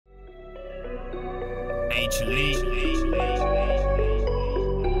literally.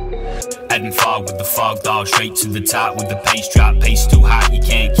 Adding fog with the fog dog, straight to the top with the pace drop. Pace too hot, you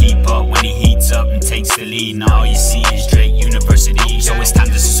can't keep up. When he heats up and takes the lead, now all you see is Drake University. So it's time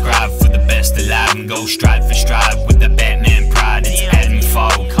to subscribe for the best alive and go stride for stride with the Batman pride. It's Adding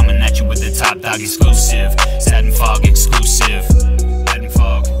Fog coming at you with the Top Dog exclusive. It's Adding Fog exclusive. Adding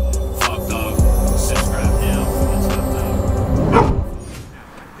Fog, FOGDOG. Subscribe now for the Top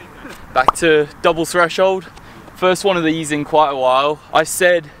Dog. Back to double threshold. First one of these in quite a while. I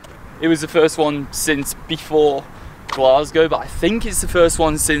said it was the first one since before Glasgow, but I think it's the first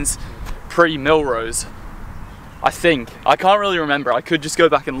one since pre-Milrose. I think. I can't really remember. I could just go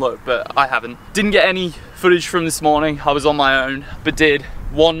back and look, but I haven't. Didn't get any footage from this morning. I was on my own, but did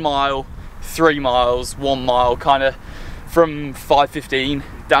 1 mile, 3 miles, 1 mile, kind of from 5:15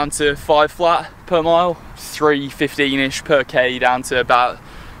 down to 5 flat per mile, 3:15-ish per K down to about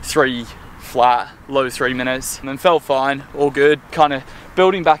 3 flat, low 3 minutes, and then felt fine, all good. Kind of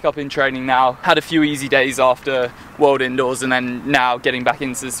building back up in training now. Had a few easy days after World Indoors, and then now getting back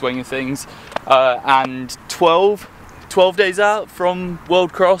into the swing of things. And 12 days out from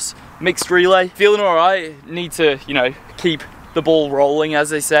World Cross mixed relay. Feeling all right. Need to, you know, keep the ball rolling, as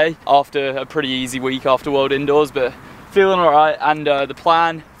they say, after a pretty easy week after World Indoors, but feeling all right. And the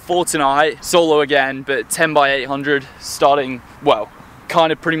plan for tonight, solo again, but 10 by 800, starting, well,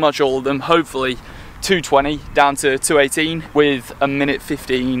 kind of pretty much all of them, hopefully 220 down to 218 with a minute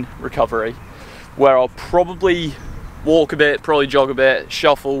 15 recovery, where I'll probably walk a bit, probably jog a bit,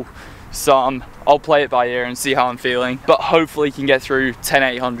 shuffle some. I'll play it by ear and see how I'm feeling, but hopefully can get through 10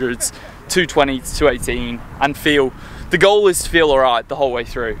 800s, 220 to 218, and feel, the goal is to feel all right the whole way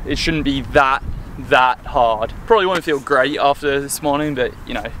through. It shouldn't be that hard. Probably won't feel great after this morning, but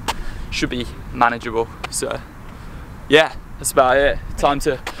you know, should be manageable. So yeah, that's about it. Time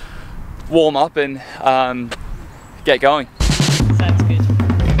to warm up and get going. Sounds good.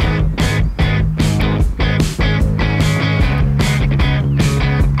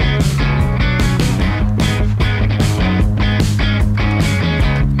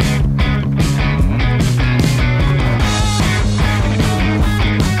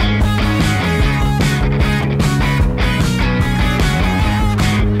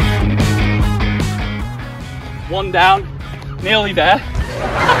 One down, nearly there.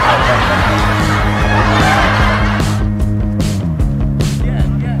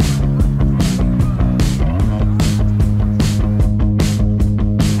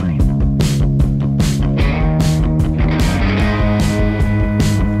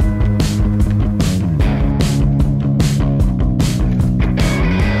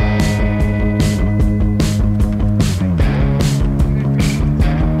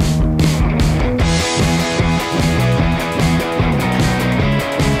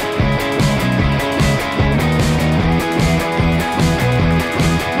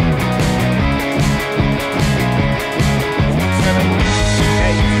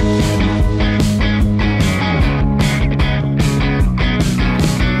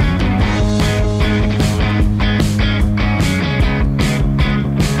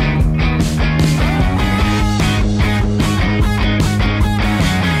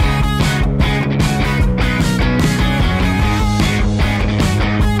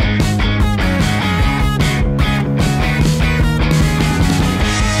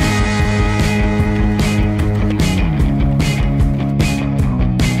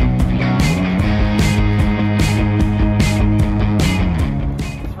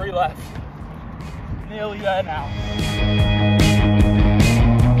 Nearly there now.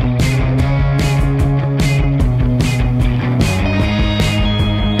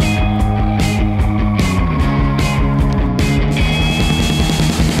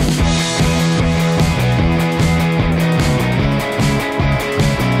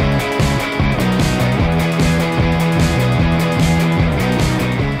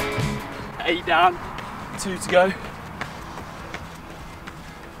 Eight down, 2 to go.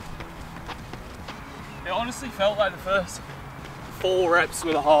 It honestly felt like the first 4 reps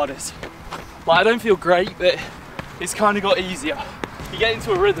were the hardest. Like, I don't feel great, but it's kind of got easier. You get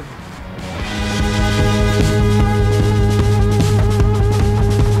into a rhythm.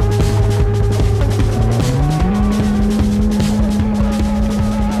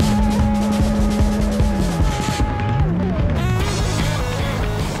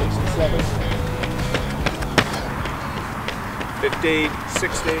 Seven, 15,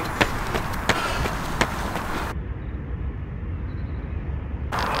 16.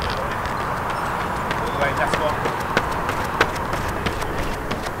 Right, that's one.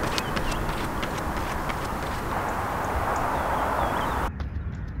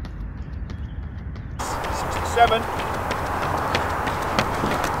 7.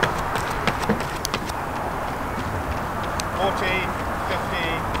 14,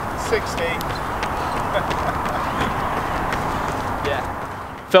 15, 16. Yeah,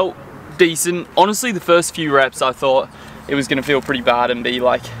 felt decent. Honestly, the first few reps I thought it was gonna feel pretty bad and be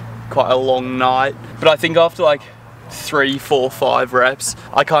like quite a long night, but I think after like 3, 4, 5 reps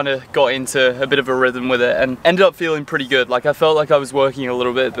I kind of got into a bit of a rhythm with it and ended up feeling pretty good. Like I felt like I was working a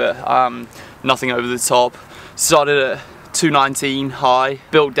little bit, but nothing over the top. Started at 219 high,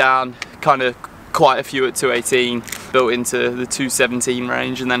 built down kind of quite a few at 218, built into the 217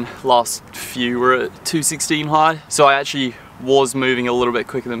 range, and then last few were at 216 high. So I actually was moving a little bit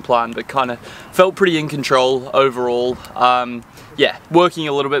quicker than planned, but kind of felt pretty in control overall. Yeah, working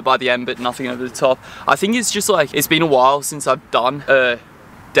a little bit by the end, but nothing over the top. I think it's just like, it's been a while since I've done a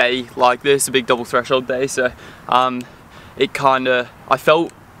day like this, a big double threshold day, so it kind of, I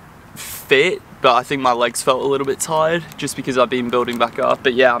felt fit, but I think my legs felt a little bit tired just because I've been building back up.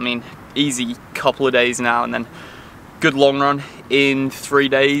 But yeah, I mean, easy couple of days now, and then good long run in 3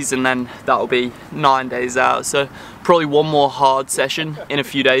 days, and then that'll be 9 days out. So probably one more hard session in a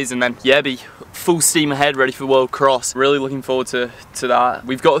few days, and then yeah, be full steam ahead, ready for World Cross. Really looking forward to that.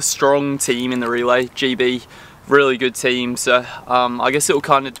 We've got a strong team in the relay, GB, really good team. So I guess it'll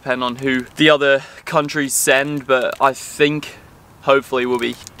kind of depend on who the other countries send, but I think hopefully we'll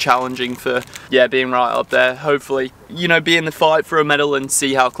be challenging for, yeah, being right up there. Hopefully, you know, be in the fight for a medal and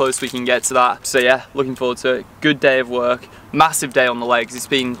see how close we can get to that. So yeah, looking forward to it. Good day of work, massive day on the legs. It's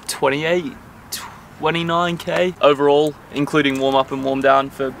been 29k overall, including warm up and warm down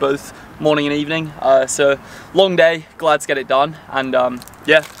for both morning and evening. So long day, glad to get it done, and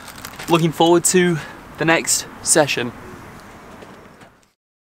yeah, looking forward to the next session.